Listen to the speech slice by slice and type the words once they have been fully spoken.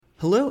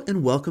Hello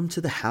and welcome to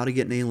the How to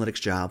Get an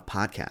Analytics Job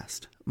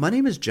podcast. My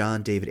name is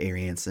John David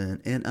Arianson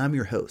and I'm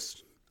your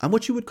host. I'm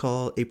what you would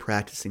call a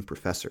practicing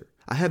professor.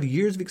 I have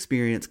years of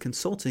experience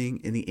consulting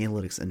in the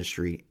analytics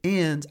industry,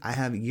 and I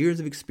have years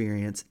of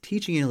experience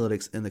teaching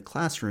analytics in the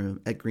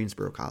classroom at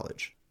Greensboro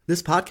College.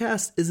 This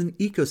podcast is an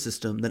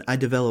ecosystem that I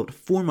developed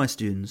for my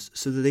students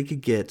so that they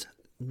could get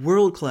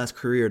world-class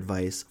career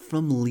advice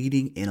from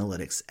leading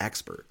analytics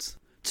experts.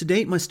 To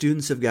date, my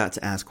students have got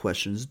to ask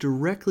questions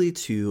directly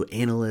to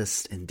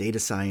analysts and data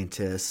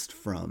scientists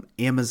from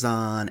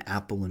Amazon,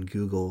 Apple, and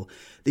Google.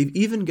 They've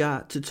even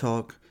got to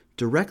talk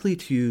directly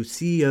to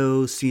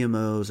CEOs,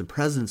 CMOs, and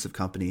presidents of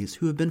companies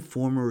who have been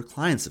former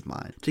clients of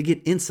mine to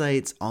get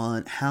insights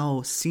on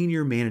how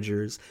senior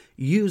managers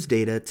use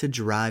data to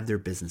drive their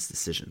business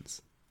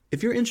decisions.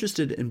 If you're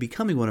interested in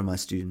becoming one of my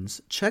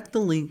students, check the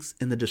links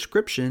in the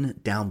description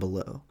down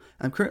below.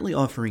 I'm currently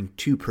offering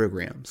two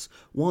programs.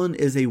 One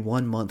is a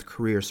 1-month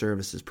career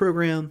services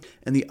program,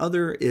 and the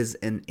other is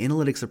an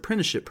analytics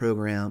apprenticeship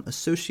program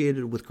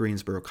associated with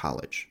Greensboro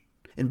College.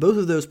 In both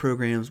of those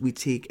programs, we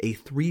take a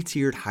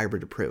 3-tiered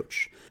hybrid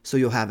approach. So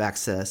you'll have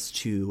access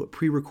to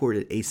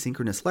pre-recorded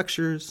asynchronous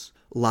lectures,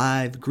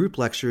 live group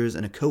lectures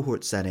in a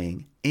cohort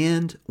setting,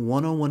 and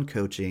one-on-one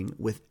coaching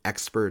with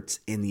experts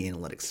in the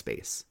analytics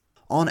space.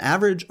 On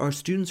average, our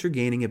students are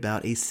gaining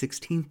about a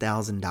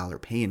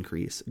 $16,000 pay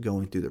increase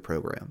going through the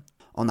program.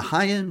 On the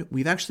high end,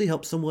 we've actually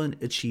helped someone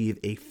achieve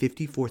a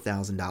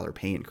 $54,000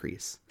 pay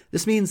increase.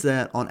 This means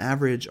that on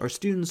average, our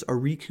students are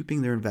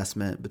recouping their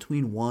investment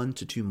between 1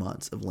 to 2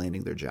 months of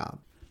landing their job.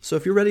 So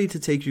if you're ready to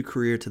take your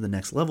career to the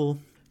next level,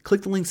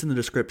 click the links in the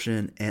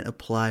description and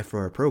apply for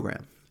our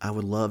program. I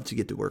would love to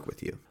get to work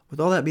with you. With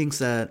all that being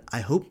said,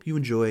 I hope you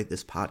enjoy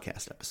this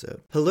podcast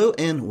episode. Hello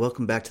and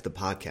welcome back to the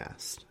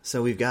podcast.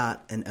 So we've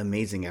got an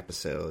amazing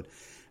episode,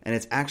 and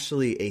it's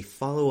actually a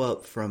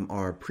follow-up from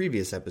our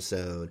previous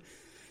episode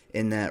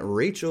in that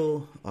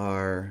Rachel,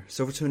 our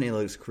Silvertone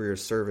Analytics Career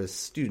Service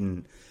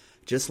student,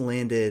 just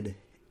landed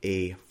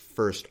a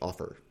first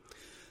offer.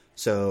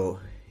 So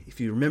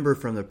if you remember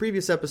from the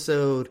previous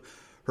episode,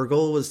 her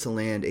goal was to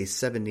land a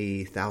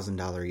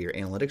 $70,000 a year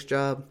analytics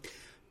job.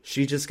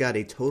 She just got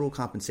a total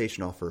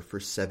compensation offer for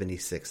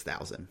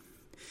 $76,000.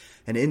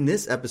 And in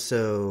this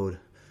episode,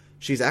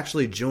 she's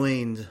actually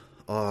joined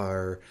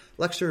our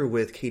lecture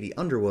with Katie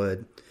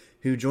Underwood,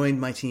 who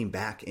joined my team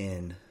back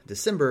in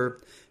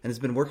December and has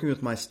been working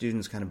with my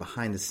students kind of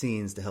behind the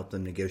scenes to help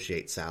them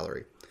negotiate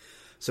salary.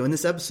 So in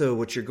this episode,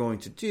 what you're going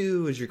to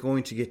do is you're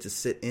going to get to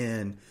sit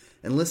in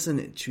and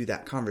listen to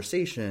that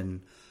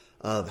conversation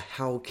of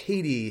how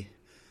Katie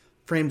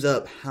frames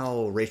up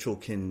how Rachel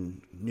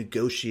can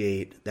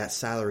negotiate that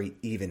salary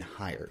even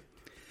higher.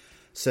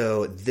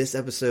 So this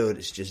episode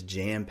is just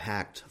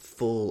jam-packed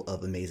full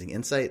of amazing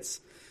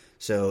insights.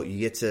 So you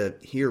get to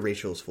hear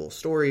Rachel's full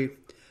story.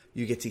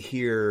 You get to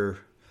hear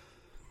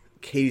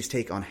Katie's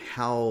take on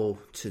how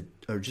to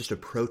or just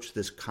approach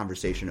this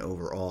conversation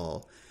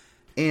overall.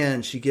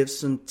 And she gives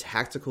some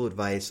tactical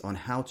advice on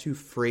how to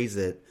phrase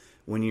it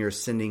when you're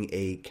sending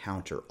a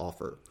counter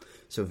offer.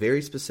 So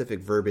very specific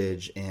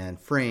verbiage and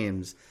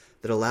frames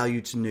that allow you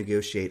to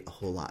negotiate a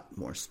whole lot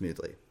more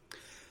smoothly.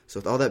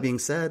 So with all that being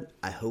said,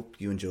 I hope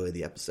you enjoy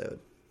the episode.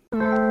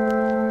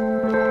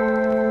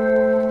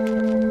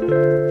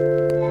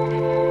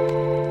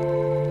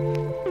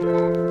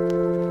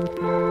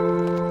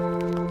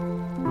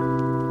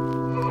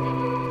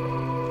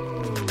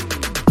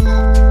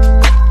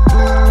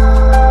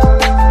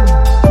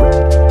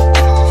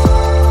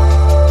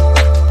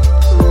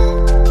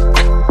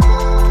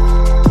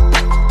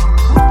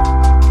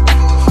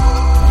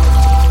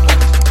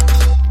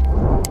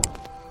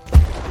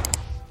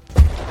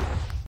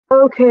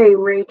 Okay,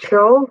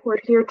 Rachel, we're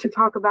here to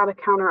talk about a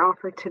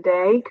counteroffer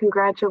today.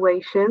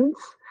 Congratulations.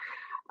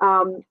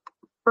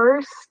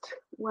 First,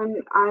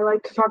 when I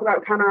like to talk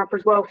about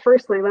counteroffers, well,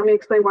 firstly, let me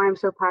explain why I'm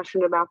so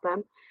passionate about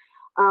them.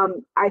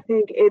 I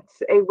think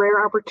it's a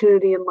rare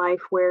opportunity in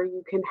life where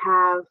you can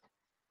have,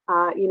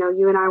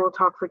 you and I will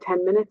talk for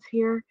 10 minutes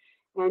here,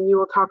 and you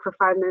will talk for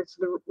 5 minutes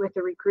with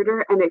a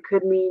recruiter, and it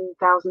could mean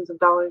thousands of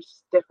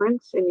dollars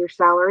difference in your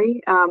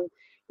salary.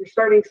 Your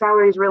starting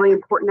salary is really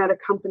important at a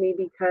company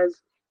because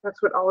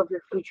that's what all of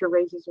your future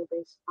raises are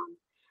based on.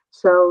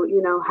 So,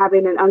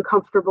 having an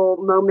uncomfortable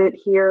moment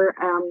here,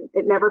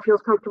 it never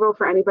feels comfortable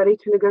for anybody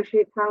to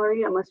negotiate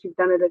salary unless you've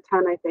done it a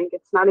ton, I think.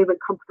 It's not even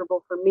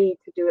comfortable for me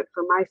to do it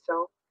for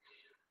myself.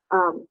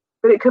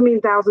 But it could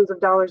mean thousands of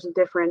dollars of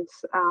difference.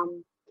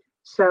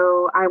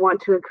 So I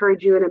want to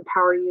encourage you and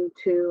empower you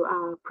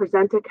to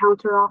present a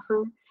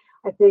counteroffer.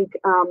 I think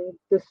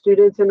the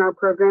students in our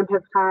program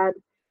have had,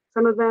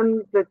 some of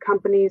them, the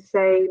companies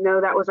say, no,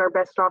 that was our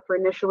best offer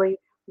initially.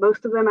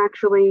 Most of them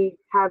actually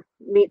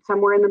meet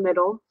somewhere in the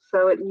middle.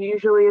 So it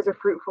usually is a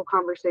fruitful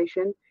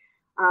conversation.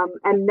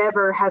 And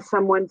never has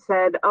someone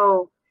said,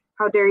 oh,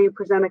 how dare you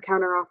present a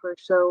counteroffer?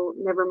 So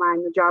never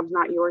mind, the job's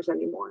not yours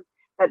anymore.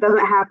 That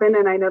doesn't happen.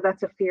 And I know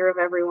that's a fear of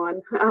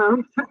everyone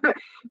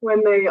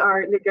when they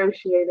are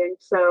negotiating.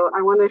 So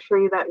I want to assure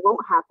you that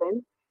won't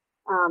happen.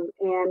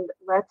 And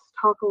let's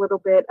talk a little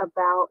bit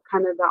about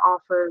kind of the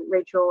offer,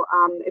 Rachel.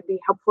 It'd be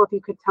helpful if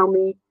you could tell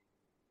me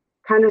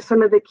kind of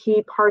some of the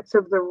key parts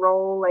of the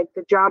role, like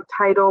the job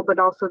title, but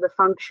also the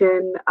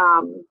function,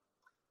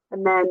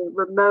 and then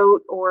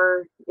remote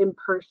or in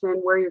person,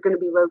 where you're going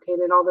to be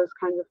located. All those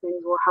kinds of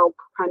things will help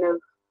kind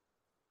of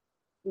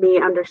me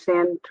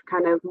understand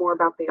kind of more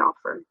about the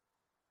offer.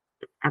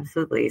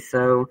 Absolutely.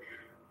 So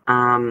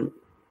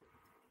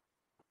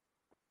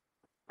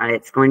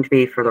it's going to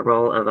be for the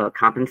role of a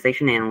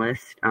compensation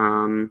analyst,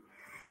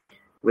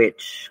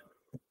 which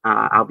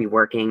I'll be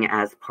working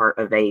as part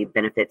of a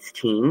benefits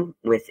team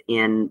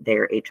within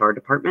their HR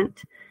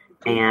department.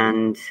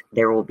 And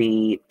there will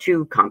be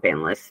 2 comp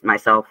analysts,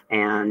 myself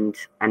and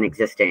an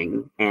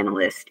existing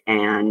analyst.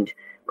 And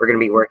we're going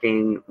to be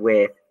working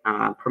with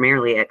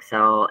primarily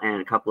Excel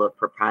and a couple of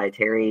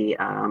proprietary,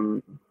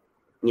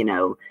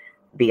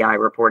 BI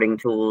reporting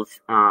tools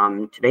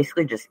to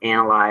basically just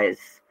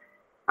analyze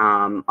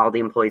all the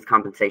employees'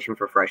 compensation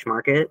for Fresh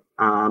Market.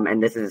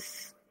 And this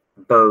is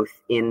both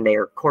in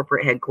their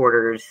corporate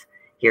headquarters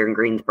here in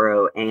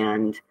Greensboro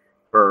and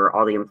for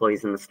all the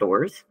employees in the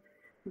stores.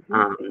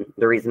 Mm-hmm.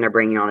 The reason they're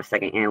bringing on a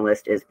second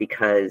analyst is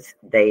because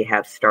they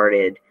have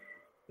started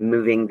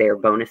moving their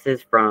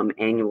bonuses from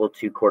annual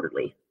to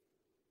quarterly.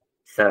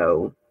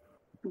 So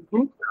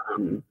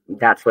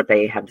that's what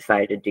they have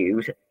decided to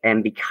do.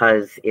 And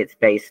because it's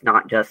based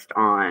not just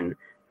on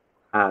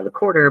the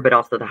quarter, but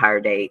also the hire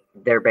date,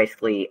 they're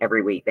basically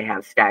every week they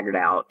have staggered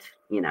out,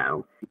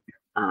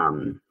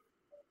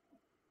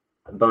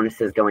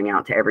 bonuses going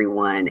out to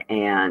everyone,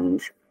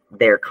 and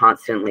they're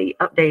constantly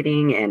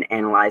updating and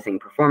analyzing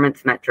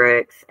performance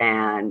metrics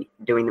and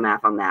doing the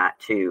math on that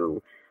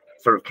to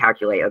sort of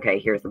calculate, okay,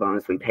 here's the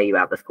bonus we pay you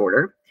out this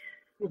quarter.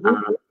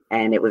 Mm-hmm.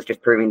 And it was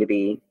just proving to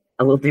be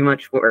a little too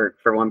much work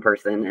for one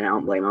person, and I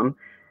don't blame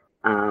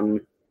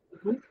them.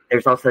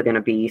 There's also going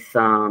to be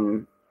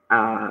some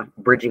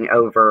bridging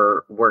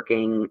over,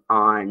 working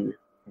on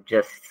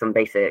just some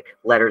basic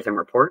letters and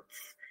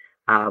reports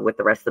with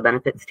the rest of the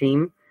benefits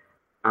team,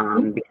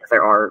 because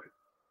there are,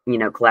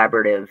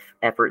 collaborative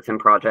efforts and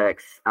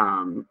projects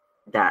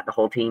that the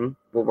whole team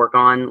will work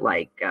on,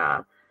 like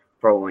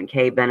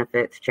 401k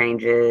benefits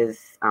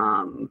changes,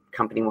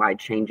 company-wide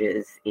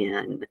changes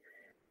in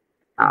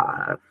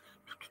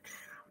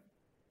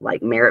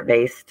like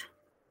merit-based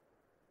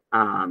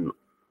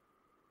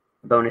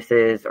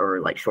bonuses, or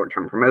like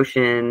short-term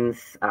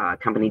promotions,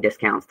 company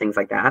discounts, things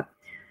like that.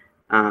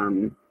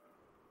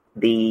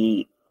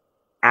 The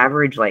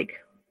average like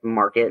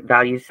market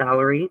value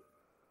salary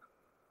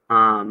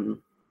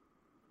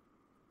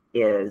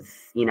is,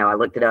 I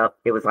looked it up.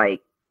 It was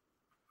like,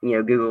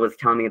 Google was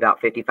telling me about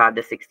 55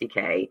 to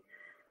 60K.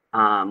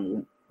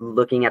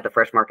 Looking at the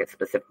Fresh Market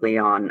specifically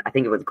on, I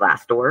think it was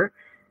Glassdoor,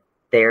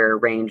 their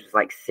range was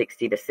like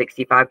 60 to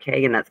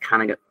 65K. And that's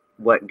kind of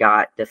what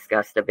got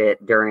discussed a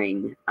bit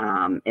during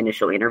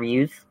initial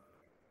interviews,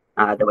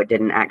 though it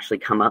didn't actually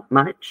come up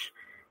much.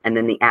 And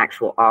then the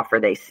actual offer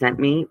they sent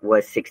me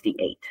was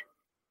 68.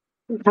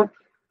 Okay.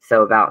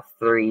 So about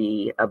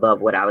 3 above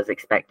what I was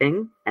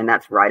expecting. And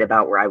that's right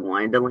about where I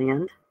wanted to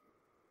land,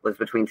 was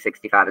between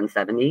 65 and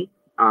 70.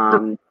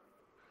 And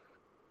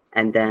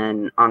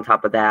then on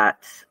top of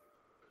that,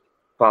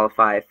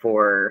 qualify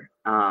for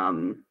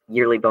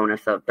yearly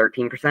bonus of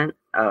 13%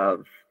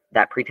 of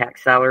that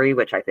pre-tax salary,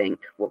 which I think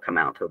will come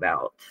out to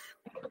about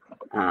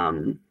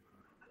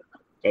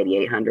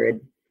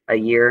 $8,800 a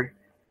year.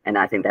 And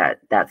I think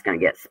that's going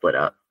to get split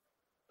up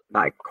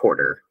by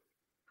quarter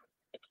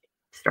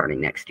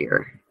starting next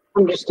year.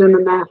 I'm just doing the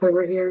math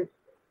over here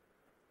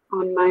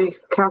on my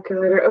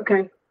calculator.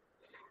 Okay.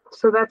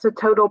 So that's a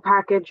total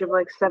package of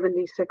like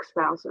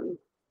 77,000.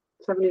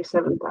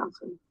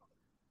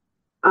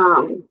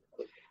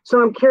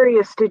 So I'm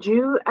curious, did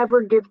you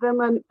ever give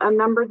them a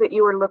number that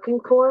you were looking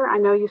for? I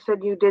know you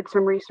said you did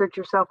some research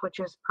yourself, which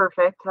is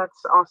perfect.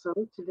 That's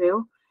awesome to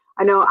do.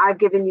 I know I've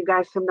given you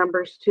guys some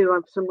numbers too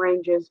of some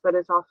ranges, but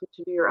it's awesome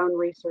to do your own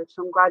research.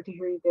 So I'm glad to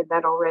hear you did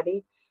that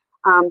already.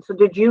 So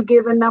did you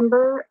give a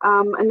number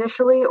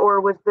initially,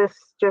 or was this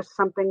just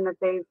something that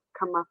they've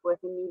come up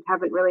with and you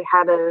haven't really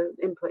had an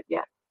input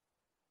yet?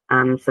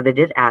 So they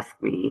did ask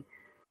me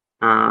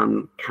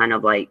kind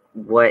of like,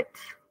 what,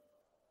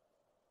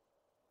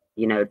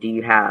 do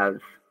you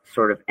have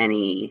sort of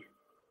any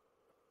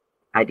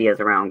ideas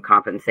around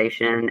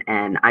compensation?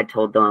 And I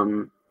told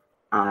them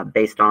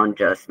based on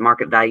just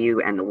market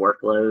value and the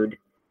workload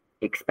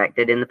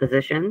expected in the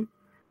position,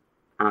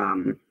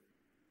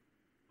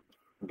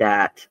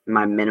 that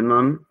my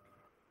minimum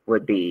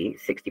would be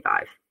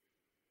 65.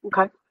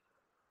 Okay.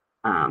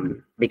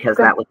 Because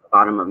that was the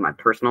bottom of my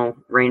personal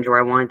range where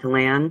I wanted to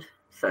land.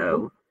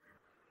 So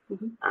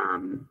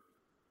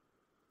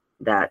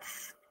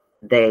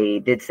they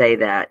did say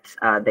that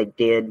they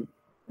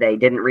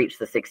didn't reach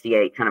the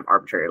 68 kind of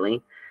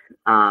arbitrarily.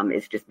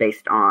 It's just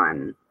based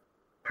on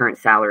current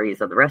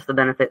salaries of the rest of the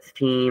benefits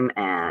team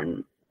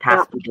and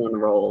past people in the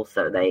role.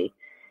 So they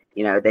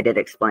did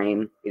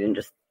explain, you didn't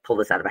just pull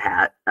this out of a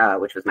hat,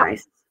 which was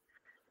nice.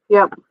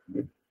 Yeah.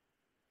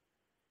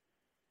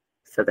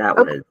 So that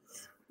Okay.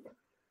 was,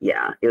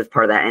 yeah, it was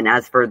part of that. And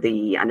as for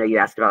I know you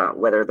asked about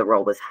whether the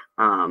role was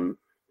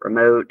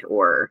remote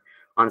or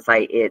on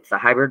site. It's a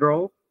hybrid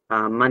role,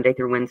 Monday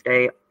through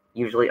Wednesday,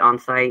 usually on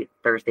site.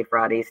 Thursday,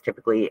 Fridays,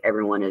 typically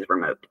everyone is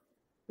remote.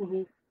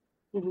 hmm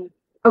hmm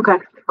Okay,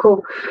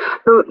 cool.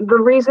 The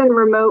reason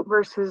remote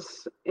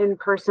versus in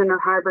person or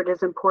hybrid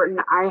is important,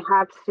 I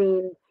have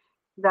seen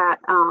that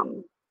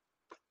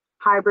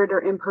hybrid or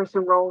in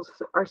person roles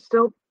are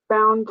still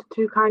bound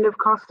to kind of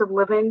cost of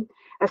living,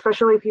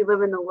 especially if you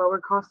live in the lower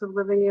cost of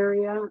living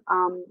area.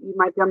 You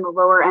might be on the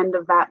lower end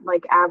of that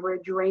like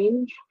average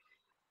range.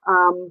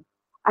 Um,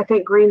 I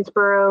think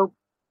Greensboro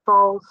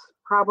falls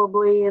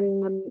probably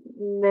in the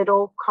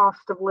middle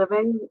cost of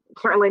living,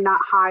 certainly not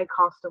high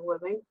cost of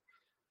living.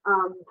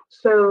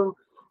 So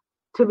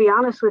to be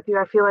honest with you,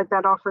 I feel like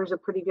that offers a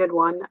pretty good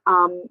one.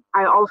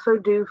 I also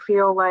do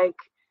feel like,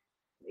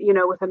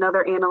 with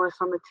another analyst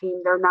on the team,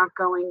 they're not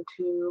going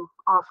to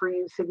offer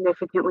you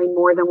significantly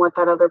more than what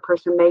that other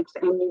person makes.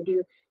 And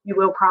you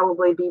will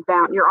probably be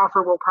bound, your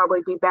offer will probably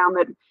be bound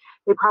that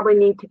they probably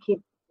need to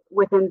keep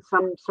within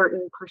some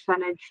certain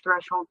percentage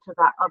threshold to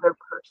that other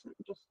person,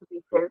 just to be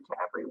fair to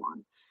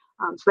everyone.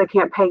 So they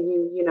can't pay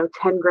you,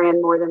 10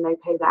 grand more than they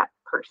pay that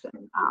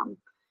person.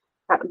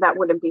 That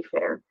wouldn't be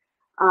fair.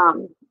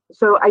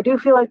 So I do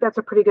feel like that's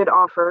a pretty good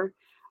offer.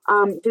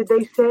 Did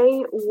they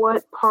say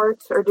what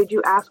parts, or did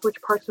you ask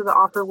which parts of the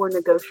offer were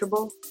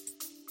negotiable?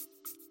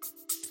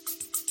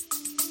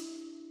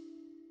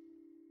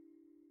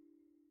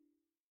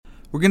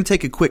 We're going to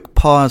take a quick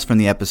pause from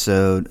the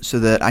episode so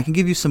that I can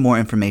give you some more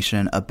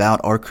information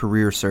about our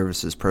career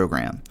services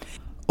program.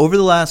 Over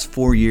the last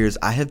 4 years,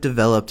 I have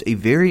developed a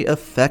very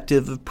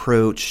effective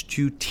approach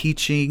to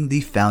teaching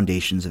the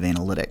foundations of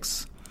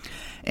analytics.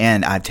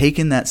 And I've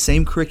taken that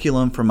same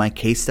curriculum from my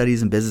case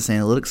studies and business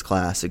analytics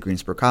class at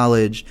Greensboro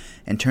College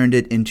and turned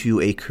it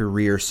into a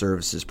career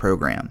services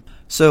program.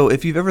 So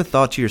if you've ever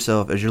thought to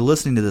yourself as you're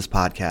listening to this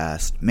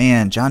podcast,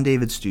 man, John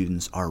David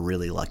students are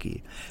really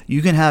lucky.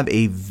 You can have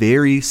a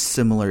very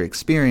similar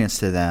experience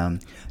to them.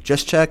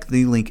 Just check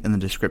the link in the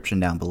description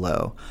down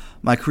below.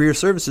 My career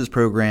services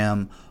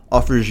program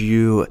offers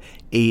you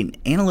an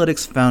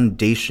analytics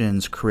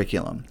foundations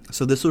curriculum.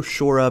 So this will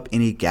shore up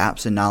any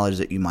gaps in knowledge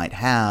that you might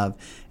have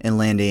in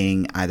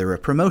landing either a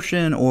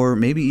promotion or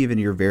maybe even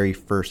your very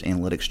first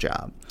analytics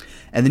job.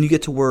 And then you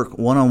get to work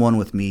one-on-one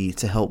with me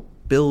to help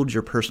build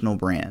your personal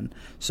brand.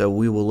 So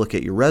we will look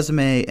at your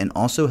resume and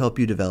also help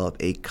you develop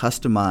a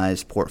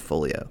customized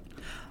portfolio.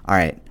 All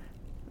right,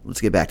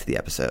 let's get back to the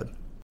episode.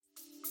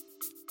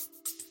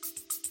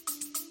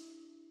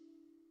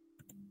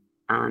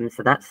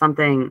 So that's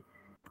something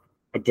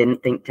I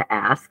didn't think to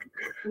ask.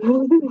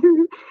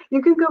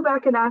 You can go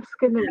back and ask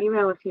in an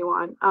email if you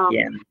want.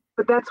 Yeah.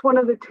 But that's one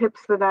of the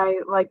tips that I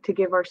like to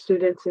give our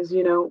students is,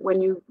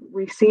 when you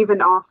receive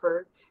an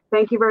offer,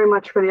 thank you very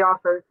much for the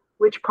offer.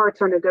 Which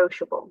parts are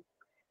negotiable?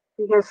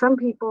 Because some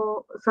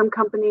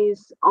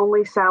companies,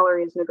 only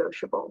salary is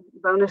negotiable.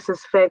 Bonus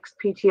is fixed.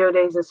 PTO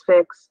days is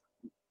fixed.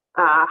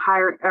 Like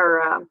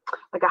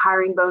a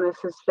hiring bonus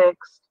is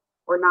fixed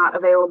or not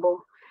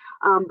available.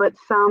 But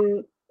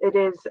some it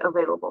is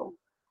available.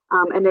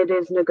 And it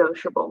is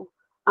negotiable.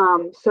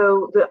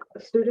 So the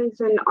students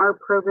in our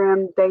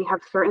program, they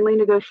have certainly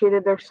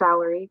negotiated their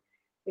salary.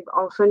 They've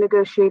also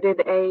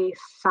negotiated a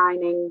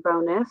signing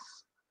bonus.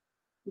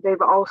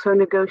 They've also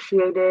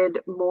negotiated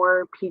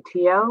more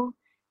PTO,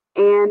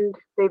 and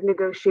they've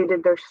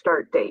negotiated their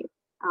start date,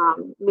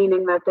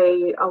 meaning that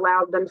they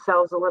allowed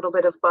themselves a little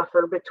bit of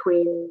buffer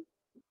between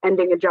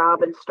ending a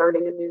job and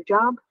starting a new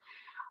job.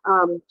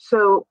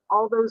 So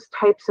all those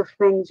types of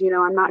things,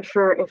 I'm not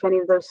sure if any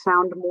of those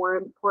sound more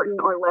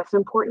important or less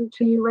important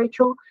to you,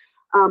 Rachel,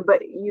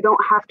 but you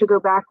don't have to go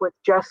back with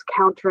just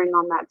countering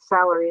on that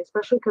salary,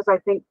 especially because I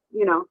think,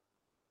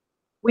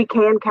 we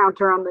can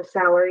counter on the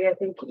salary. I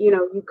think,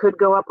 you could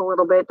go up a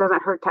little bit. It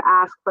doesn't hurt to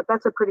ask, but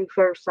that's a pretty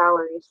fair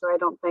salary. So I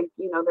don't think,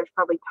 there's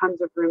probably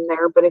tons of room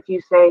there. But if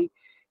you say,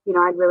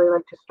 I'd really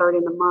like to start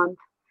in a month,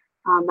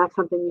 that's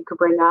something you could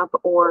bring up.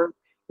 Or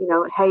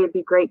hey, it'd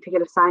be great to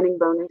get a signing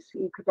bonus.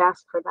 You could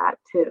ask for that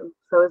too.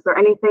 So is there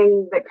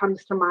anything that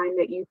comes to mind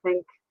that you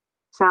think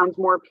sounds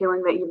more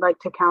appealing that you'd like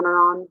to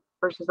counter on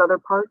versus other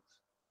parts?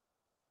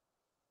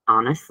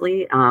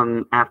 Honestly,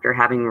 after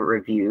having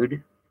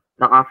reviewed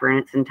the offer in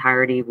its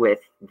entirety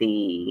with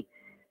the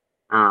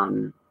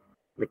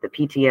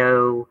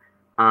PTO,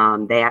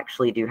 they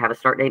actually do have a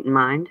start date in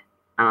mind.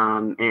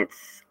 And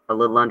it's a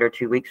little under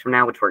 2 weeks from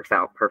now, which works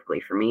out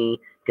perfectly for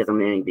me because I'm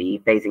going to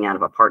be phasing out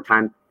of a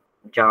part-time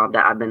job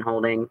that I've been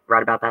holding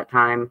right about that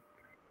time.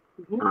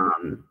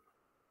 Mm-hmm.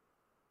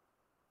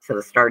 So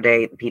the start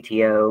date, the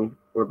PTO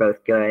were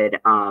both good.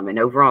 And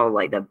overall,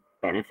 like the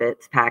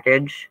benefits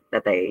package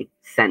that they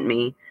sent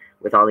me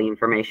with all the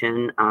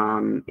information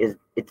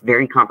it's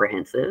very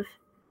comprehensive,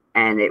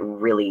 and it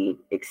really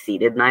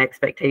exceeded my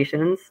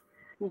expectations.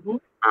 Mm-hmm.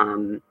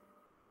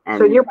 And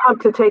so you're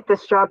pumped to take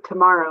this job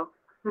tomorrow?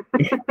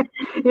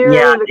 You're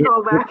Yeah, ready to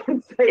call back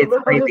and say, it's "Well,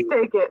 I'll crazy. just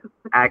take it."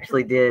 I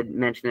actually did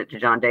mention it to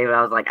John David.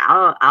 I was like,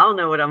 I don't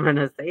know what I'm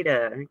gonna say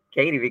to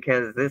Katie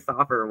because this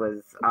offer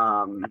was,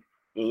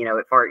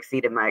 it far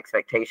exceeded my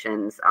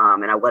expectations.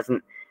 And I was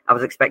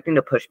expecting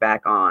to push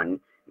back on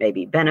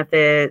maybe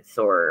benefits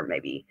or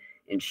maybe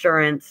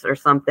insurance or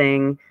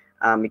something,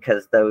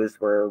 because those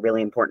were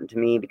really important to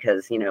me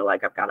because,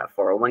 like I've got a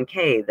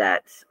 401k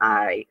that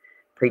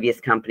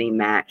previous company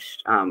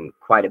matched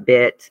quite a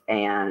bit,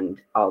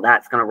 and all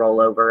that's going to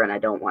roll over, and I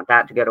don't want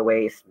that to go to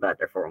waste, but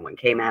their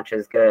 401k match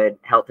is good.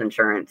 Health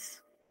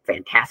insurance,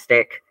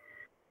 fantastic.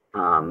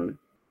 Awesome.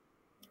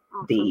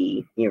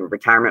 The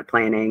retirement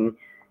planning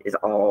is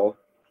all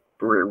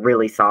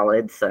really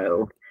solid.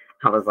 So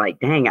I was like,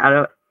 dang,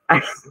 I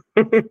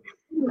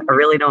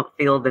really don't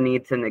feel the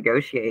need to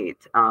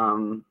negotiate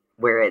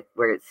where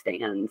it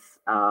stands.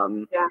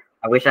 Yeah.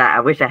 I wish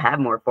I had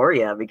more for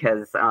you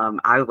because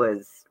I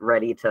was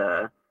ready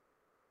to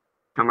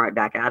come right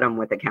back at them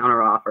with a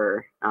counter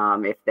offer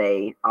if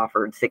they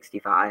offered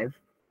 65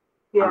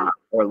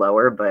 or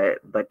lower,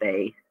 but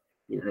they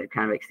they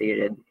kind of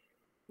exceeded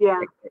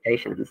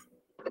expectations.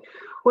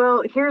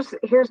 Well,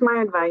 here's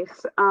my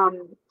advice.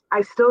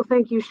 I still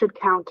think you should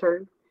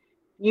counter.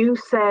 You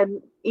said,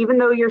 even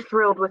though you're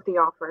thrilled with the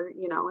offer,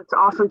 it's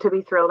awesome to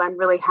be thrilled. I'm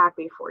really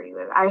happy for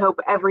you. I hope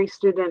every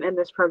student in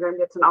this program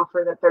gets an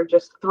offer that they're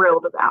just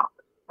thrilled about.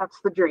 That's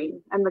the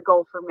dream and the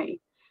goal for me.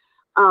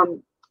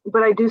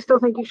 But I do still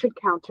think you should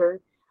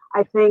counter.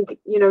 I think,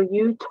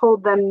 you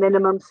told them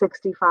minimum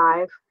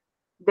 65.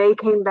 They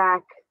came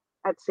back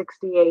at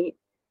 68.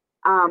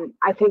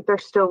 I think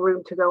there's still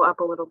room to go up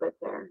a little bit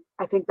there.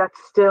 I think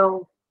that's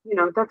still,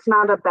 that's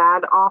not a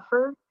bad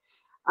offer.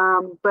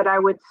 But I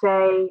would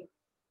say,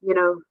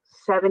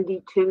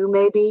 72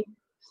 maybe,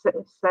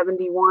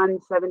 71,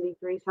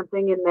 73,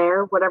 something in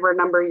there, whatever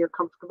number you're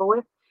comfortable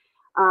with.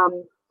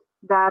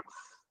 That's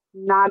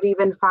not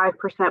even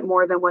 5%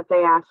 more than what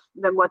they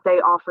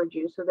offered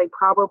you. So they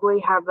probably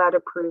have that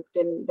approved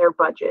in their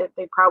budget.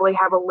 They probably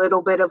have a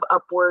little bit of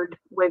upward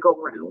wiggle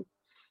room.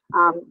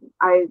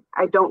 I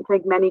don't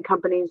think many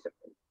companies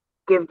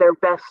give their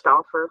best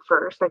offer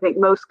first. I think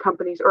most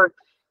companies, or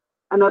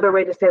another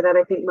way to say that,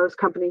 I think most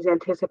companies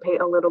anticipate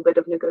a little bit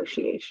of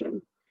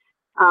negotiation.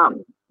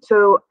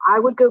 So I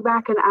would go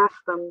back and ask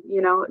them,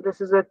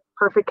 this is a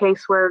perfect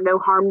case where no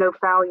harm, no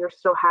foul, you're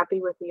still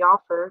happy with the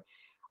offer.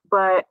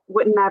 But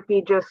wouldn't that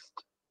be just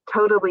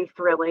totally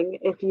thrilling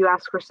if you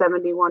ask for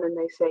 71 and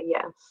they say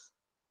yes?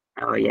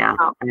 Oh yeah.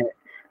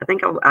 I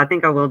think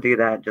I will do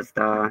that. Just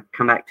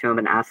come back to them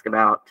and ask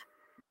about,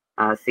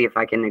 see if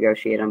I can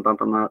negotiate and bump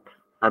them up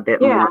a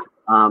bit more.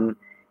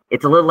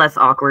 It's a little less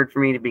awkward for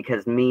me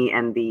because me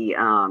and the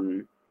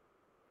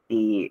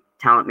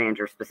talent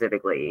manager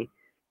specifically,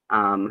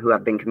 who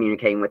I've been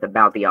communicating with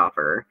about the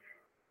offer,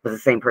 was the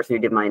same person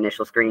who did my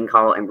initial screening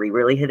call, and we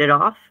really hit it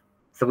off.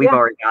 So we've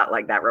already got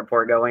like that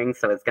rapport going.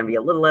 So it's going to be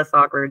a little less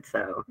awkward.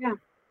 So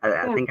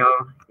I think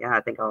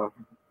I'll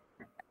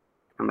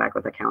come back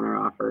with a counter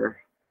offer.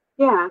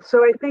 Yeah,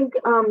 so I think,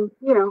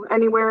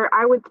 anywhere,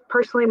 I would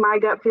personally, my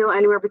gut feel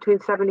anywhere between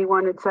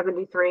 71 and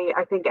 73.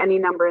 I think any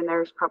number in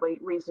there is probably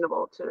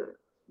reasonable to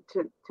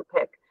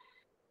pick.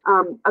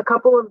 A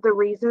couple of the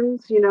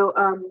reasons,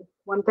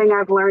 one thing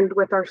I've learned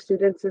with our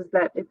students is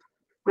that it's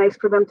nice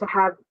for them to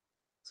have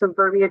some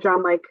verbiage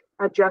on like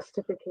a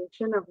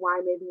justification of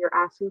why maybe you're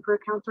asking for a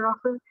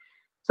counteroffer.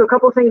 So a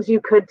couple of things you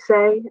could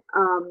say,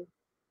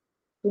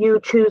 you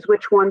choose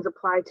which ones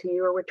apply to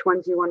you or which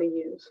ones you want to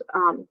use.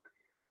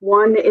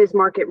 One is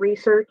market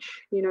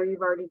research.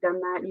 You've already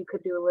done that. You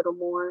could do a little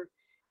more.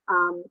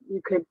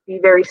 You could be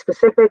very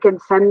specific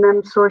and send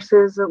them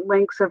sources and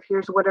links of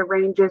here's what a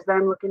range is that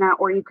I'm looking at.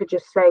 Or you could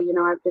just say,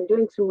 I've been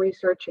doing some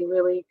research and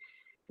really,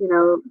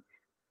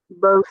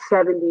 low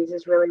 70s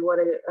is really what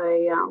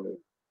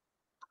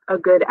a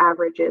good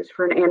average is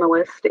for an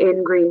analyst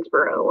in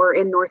Greensboro or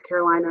in North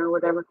Carolina or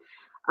whatever.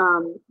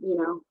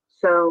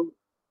 So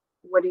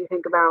what do you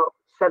think about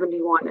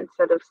 71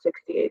 instead of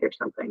 68 or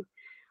something?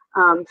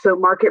 So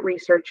market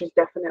research is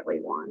definitely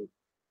one.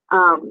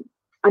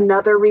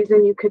 Another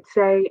reason you could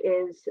say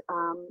is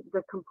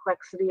the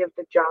complexity of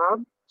the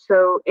job.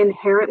 So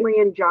inherently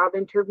in job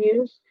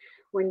interviews,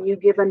 when you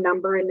give a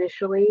number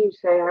initially, you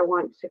say, I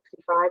want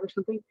 65 or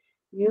something,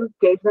 you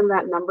gave them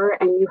that number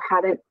and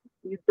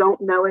you don't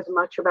know as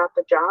much about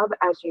the job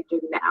as you do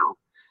now.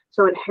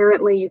 So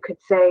inherently you could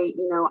say,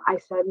 I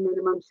said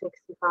minimum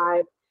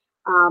 65.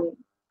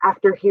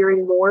 After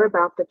hearing more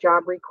about the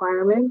job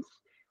requirements,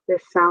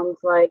 this sounds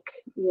like,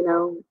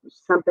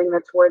 something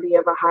that's worthy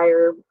of a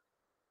higher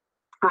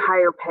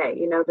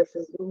pay. This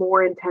is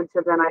more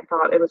intensive than I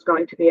thought it was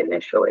going to be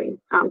initially.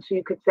 So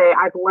you could say,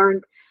 I've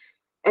learned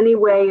any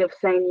way of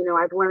saying,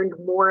 I've learned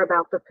more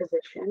about the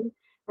position,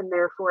 and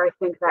therefore I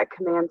think that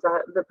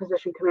the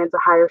position commands a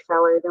higher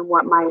salary than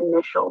what my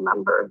initial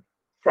number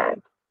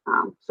said.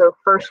 So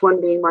first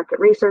one being market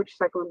research,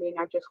 second one being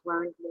I just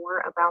learned more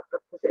about the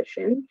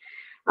position.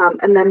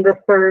 And then the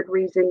third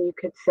reason you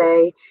could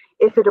say,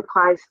 if it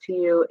applies to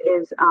you,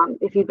 is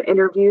if you've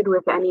interviewed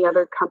with any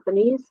other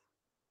companies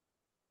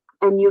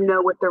and you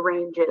know what the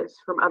range is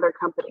from other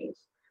companies.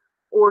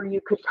 Or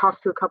you could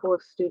talk to a couple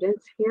of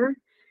students here,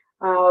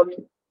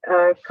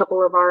 a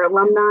couple of our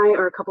alumni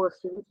or a couple of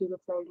students. You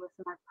could say,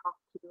 listen, I've talked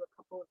to a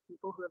couple of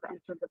people who have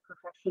entered the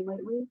profession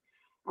lately,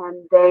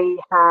 and they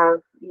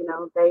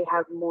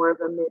have more of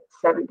a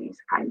mid-70s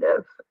kind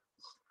of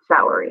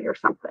salary or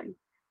something.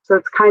 So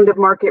it's kind of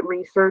market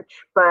research,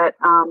 but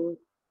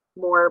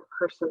more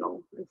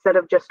personal. Instead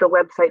of just a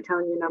website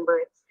telling you a number,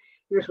 it's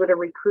here's what a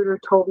recruiter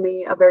told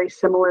me a very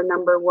similar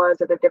number was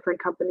at a different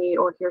company,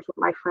 or here's what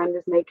my friend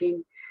is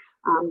making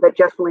that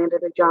just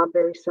landed a job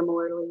very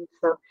similarly.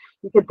 So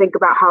you could think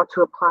about how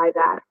to apply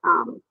that.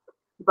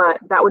 But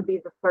that would be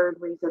the third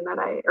reason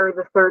or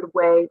the third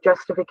way,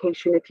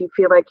 justification. If you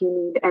feel like you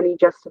need any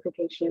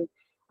justification,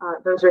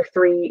 those are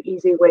three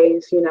easy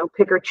ways,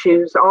 pick or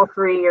choose, all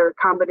three or a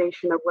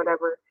combination of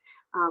whatever.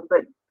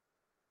 But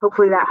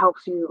hopefully that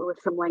helps you with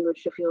some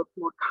language to feel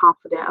more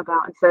confident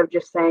about, instead of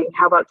just saying,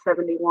 how about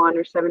 71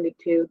 or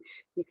 72,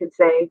 you can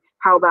say,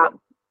 how about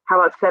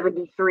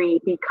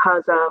 73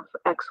 because of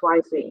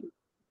XYZ.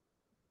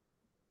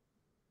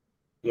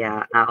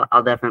 Yeah,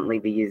 I'll definitely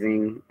be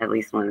using at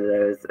least one of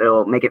those.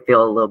 It'll make it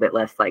feel a little bit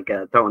less like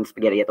throwing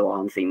spaghetti at the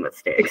wall and seeing what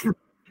sticks.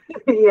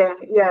 Yeah,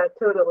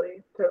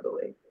 totally.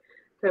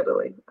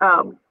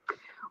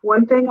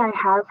 One thing I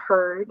have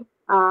heard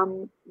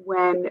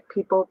when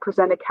people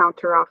present a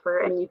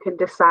counteroffer and you can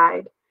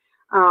decide,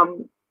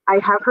 I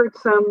have heard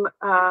some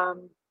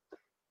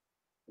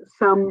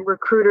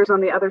recruiters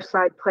on the other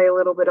side play a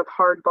little bit of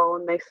hardball,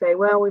 and they say,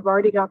 well, we've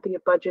already got the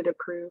budget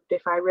approved.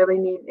 If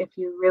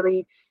you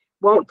really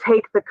won't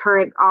take the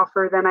current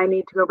offer, then I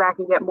need to go back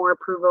and get more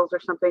approvals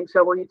or something.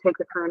 So will you take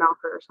the current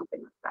offer or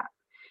something like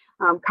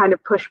that? Kind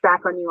of push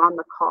back on you on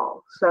the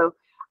call. So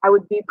I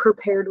would be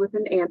prepared with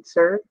an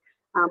answer.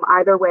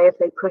 Either way, if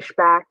they push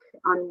back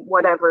on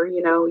whatever,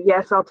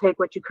 yes, I'll take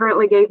what you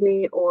currently gave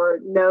me, or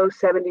no,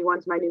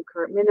 71's my new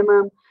current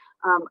minimum.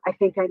 I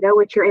think I know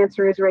what your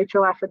answer is,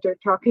 Rachel, after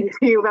talking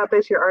to you about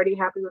this. You're already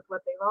happy with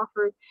what they've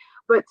offered,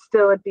 but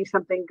still it'd be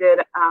something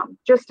good,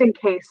 just in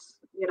case,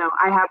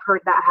 I have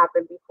heard that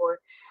happen before.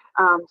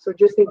 So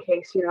just in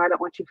case, I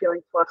don't want you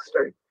feeling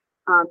flustered.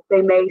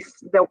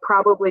 They'll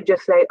probably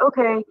just say,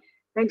 okay,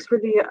 thanks for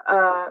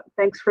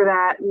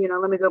that.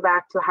 Let me go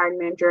back to the hiring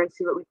manager and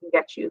see what we can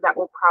get you. That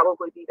will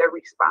probably be their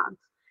response.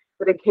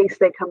 But in case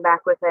they come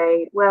back with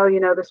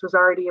this was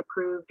already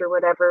approved or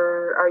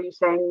whatever, are you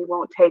saying you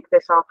won't take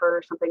this offer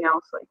or something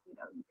else?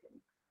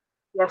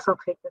 Yes, I'll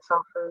take this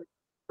offer,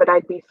 but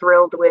I'd be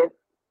thrilled with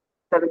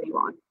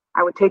 71.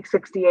 I would take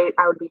 68.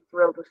 I would be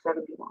thrilled with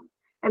 71,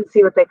 and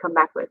see what they come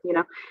back with.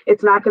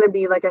 It's not going to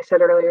be, like I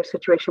said earlier, a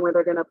situation where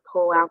they're going to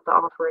pull out the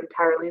offer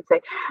entirely and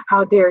say,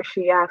 how dare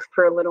she ask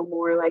for a little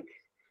more, like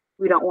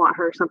we don't want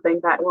her, something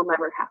that will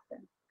never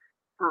happen.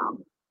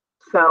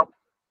 So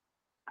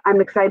I'm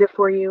excited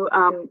for you.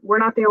 We're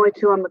not the only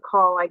two on the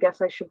call. I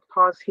guess I should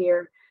pause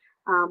here.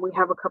 We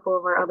have a couple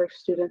of our other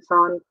students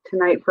on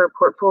tonight for a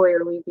portfolio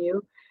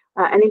review.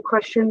 Any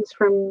questions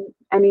from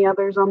any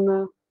others on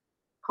the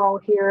call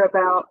here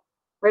about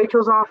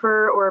Rachel's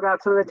offer or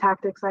about some of the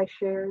tactics I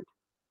shared?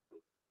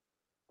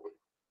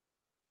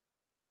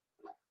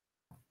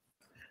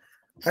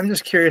 I'm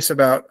just curious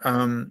about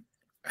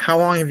how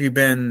long have you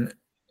been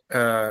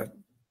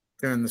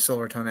doing the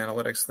Silvertone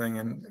Analytics thing,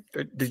 and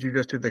did you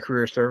just do the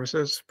Career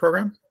Services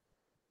program?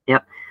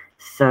 Yep.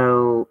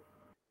 So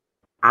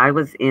I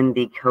was in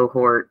the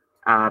cohort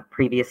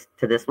previous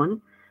to this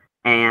one,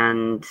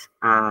 and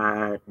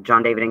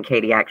John David and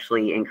Katie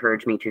actually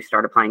encouraged me to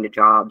start applying to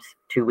jobs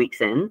 2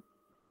 weeks in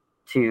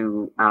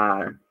to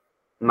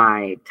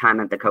my time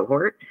at the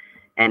cohort.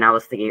 And I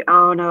was thinking,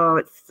 oh no,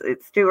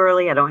 it's too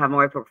early. I don't have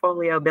my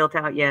portfolio built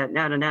out yet.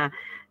 No.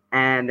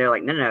 And they're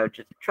like, no,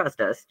 just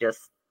trust us.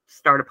 Just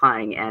start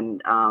applying.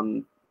 And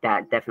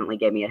that definitely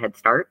gave me a head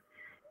start.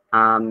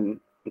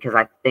 Because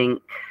I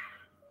think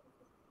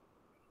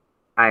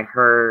I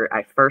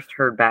first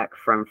heard back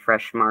from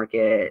Fresh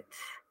Market,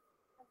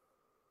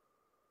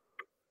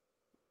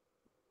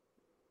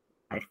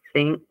 I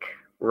think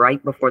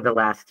right before the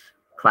last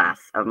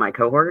class of my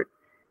cohort.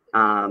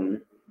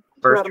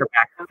 First heard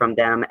back from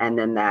them, and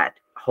then that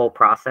whole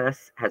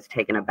process has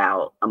taken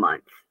about a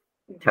month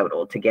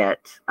total to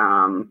get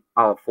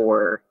all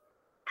 4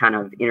 kind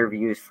of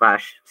interviews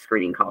 /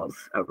 screening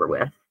calls over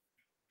with.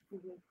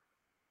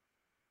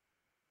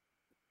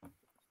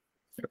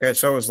 Okay,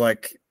 so it was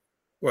like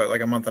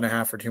a month and a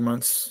half or 2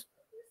 months?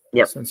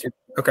 Yep.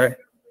 Okay,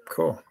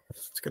 cool.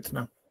 It's good to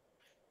know.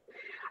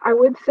 I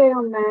would say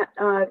on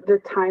that, the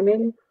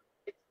timing,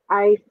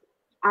 I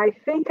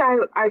think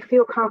I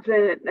feel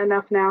confident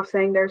enough now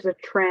saying there's a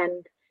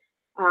trend.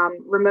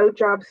 Remote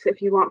jobs, if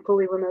you want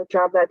fully remote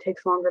job, that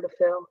takes longer to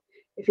fill.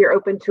 If you're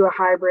open to a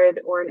hybrid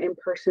or an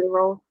in-person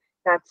role,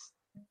 that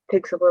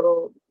takes a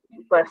little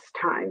less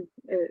time.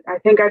 I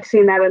think I've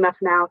seen that enough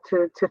now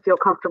to feel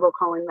comfortable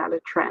calling that a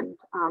trend.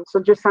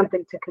 So just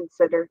something to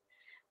consider.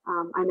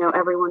 I know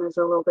everyone is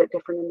a little bit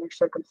different in their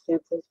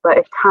circumstances, but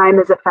if time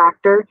is a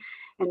factor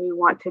and you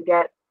want to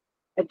get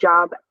a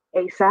job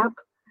ASAP,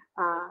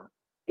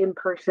 in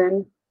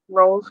person,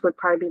 roles would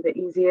probably be the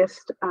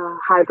easiest,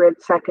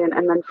 hybrid second,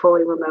 and then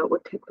fully remote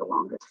would take the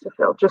longest to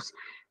fill, just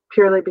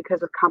purely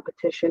because of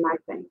competition, I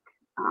think,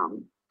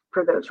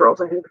 for those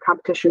roles. I think the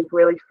competition is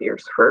really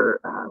fierce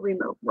for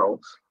remote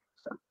roles.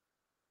 So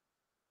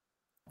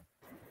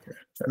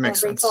that makes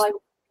sense.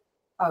 Rachel,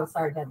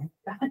 sorry, Denny.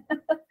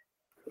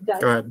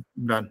 Go ahead.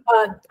 I'm done.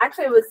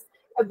 Actually,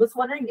 I was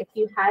wondering if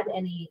you had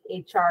any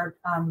HR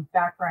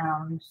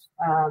background,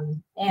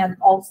 and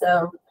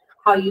also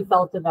how you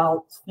felt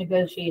about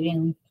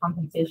negotiating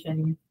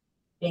compensation,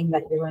 being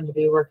that you're going to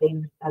be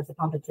working as a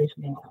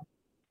compensation analyst.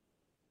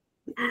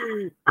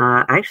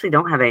 I actually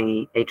don't have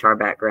any HR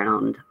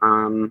background.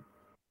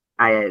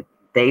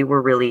 They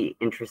were really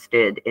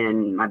interested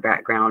in my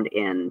background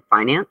in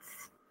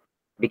finance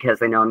because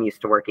they know I'm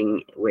used to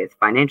working with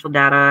financial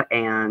data,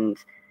 and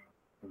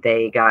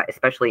they got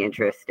especially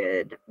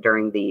interested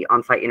during the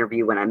on-site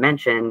interview when I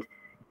mentioned,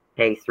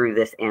 hey, through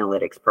this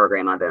analytics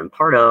program I've been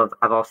part of,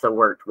 I've also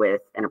worked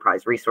with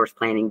enterprise resource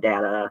planning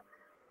data.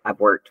 I've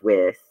worked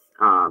with,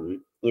 Power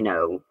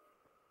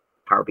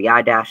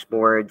BI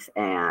dashboards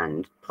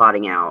and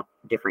plotting out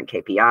different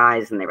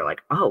KPIs. And they were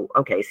like, oh,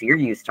 okay, so you're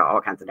used to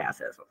all kinds of data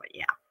sets. I was like,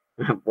 yeah,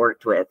 I've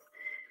worked with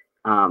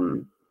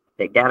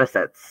big data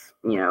sets,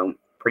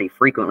 pretty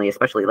frequently,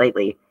 especially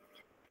lately.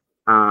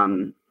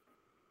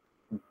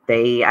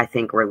 They, I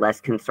think, were less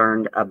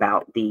concerned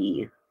about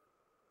the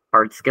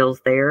hard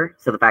skills there.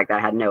 So the fact that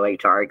I had no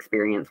HR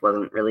experience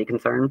wasn't really a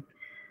concern.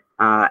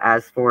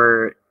 As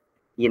for,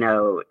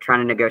 trying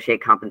to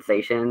negotiate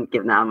compensation,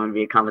 given that I'm going to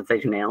be a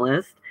compensation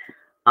analyst,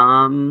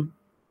 a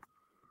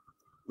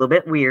little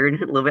bit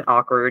weird, a little bit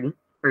awkward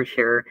for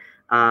sure.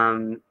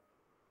 But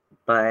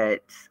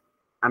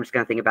I'm just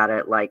going to think about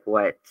it like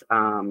what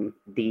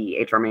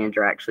the HR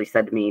manager actually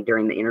said to me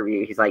during the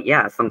interview. He's like,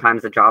 yeah,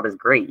 sometimes the job is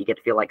great. You get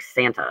to feel like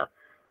Santa.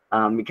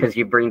 Because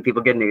you bring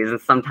people good news,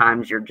 and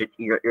sometimes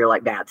you're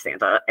like bad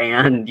Santa,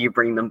 and you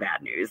bring them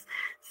bad news.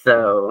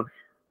 So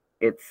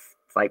it's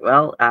like,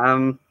 well,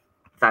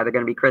 it's either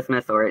going to be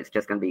Christmas or it's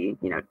just going to be,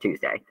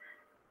 Tuesday.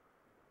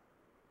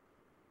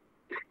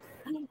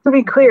 To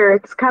be clear,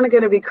 it's kind of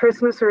going to be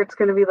Christmas or it's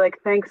going to be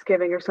like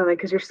Thanksgiving or something,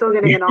 because you're still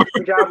getting an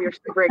awesome job you're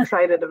super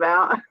excited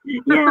about.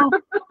 Yeah.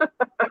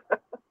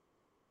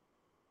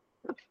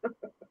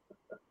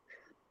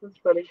 That's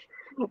funny.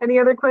 Any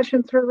other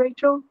questions for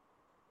Rachel?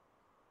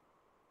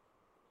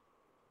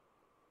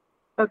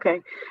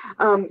 Okay.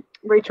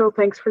 Rachel,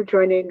 thanks for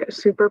joining.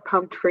 Super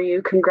pumped for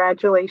you.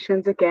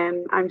 Congratulations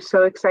again. I'm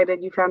so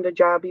excited you found a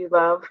job you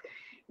love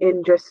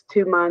in just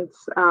 2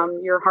 months.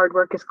 Your hard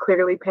work is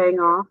clearly paying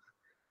off.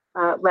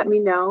 Let me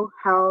know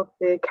how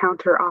the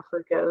counter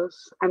offer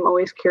goes. I'm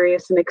always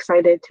curious and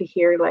excited to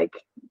hear that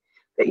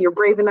you're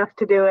brave enough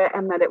to do it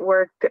and that it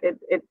worked.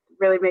 It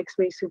really makes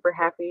me super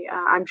happy.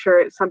 I'm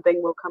sure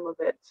something will come of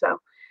it. So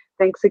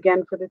thanks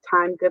again for the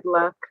time. Good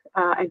luck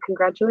and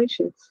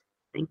congratulations.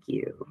 Thank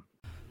you.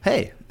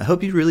 Hey, I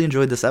hope you really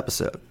enjoyed this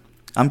episode.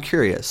 I'm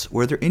curious,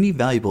 were there any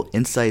valuable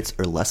insights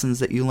or lessons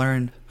that you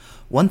learned?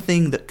 One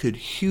thing that could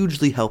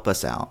hugely help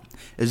us out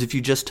is if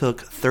you just took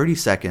 30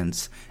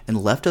 seconds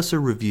and left us a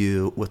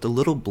review with a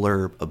little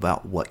blurb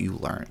about what you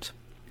learned.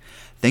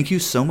 Thank you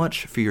so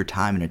much for your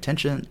time and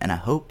attention, and I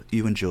hope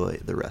you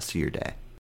enjoy the rest of your day.